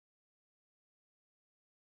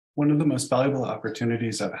One of the most valuable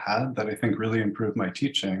opportunities I've had that I think really improved my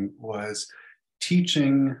teaching was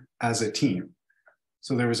teaching as a team.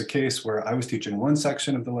 So there was a case where I was teaching one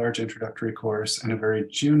section of the large introductory course and a very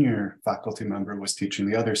junior faculty member was teaching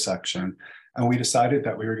the other section. And we decided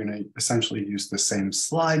that we were going to essentially use the same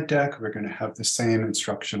slide deck. We're going to have the same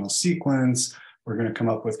instructional sequence. We're going to come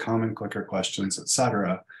up with common clicker questions, et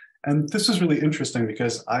cetera. And this was really interesting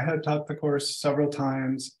because I had taught the course several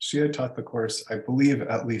times. She had taught the course, I believe,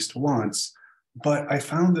 at least once. But I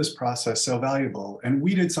found this process so valuable. And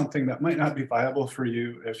we did something that might not be viable for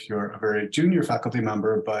you if you're a very junior faculty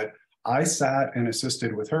member, but I sat and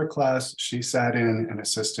assisted with her class. She sat in and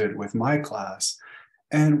assisted with my class.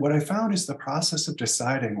 And what I found is the process of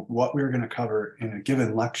deciding what we were going to cover in a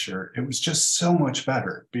given lecture, it was just so much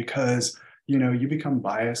better because you become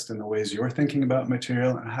biased in the ways you're thinking about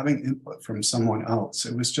material and having input from someone else.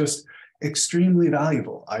 It was just extremely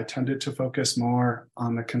valuable. I tended to focus more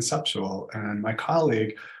on the conceptual, and my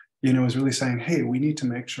colleague, was really saying, hey, we need to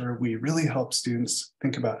make sure we really help students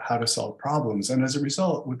think about how to solve problems. And as a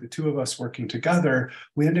result, with the two of us working together,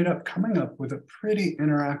 we ended up coming up with a pretty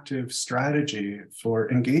interactive strategy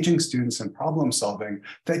for engaging students in problem solving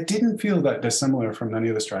that didn't feel that dissimilar from many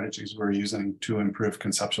of the strategies we're using to improve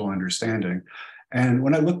conceptual understanding. And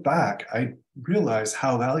when I look back, I realize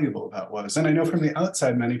how valuable that was. And I know from the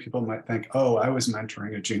outside, many people might think, oh, I was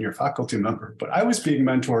mentoring a junior faculty member, but I was being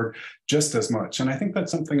mentored just as much. And I think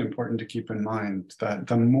that's something important to keep in mind, that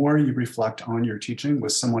the more you reflect on your teaching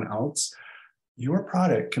with someone else, your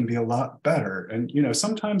product can be a lot better. And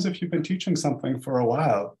sometimes if you've been teaching something for a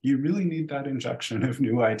while, you really need that injection of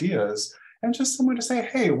new ideas and just someone to say,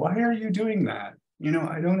 hey, why are you doing that?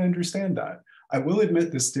 I don't understand that. I will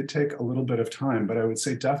admit this did take a little bit of time, but I would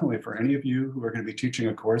say definitely for any of you who are going to be teaching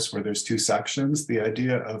a course where there's two sections, the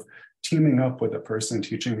idea of teaming up with a person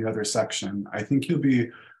teaching the other section, I think you'll be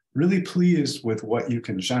really pleased with what you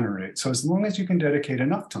can generate. So as long as you can dedicate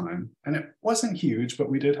enough time, and it wasn't huge, but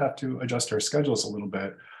we did have to adjust our schedules a little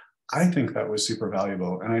bit, I think that was super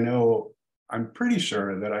valuable. And I'm pretty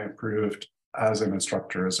sure that I improved as an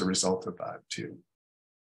instructor as a result of that too.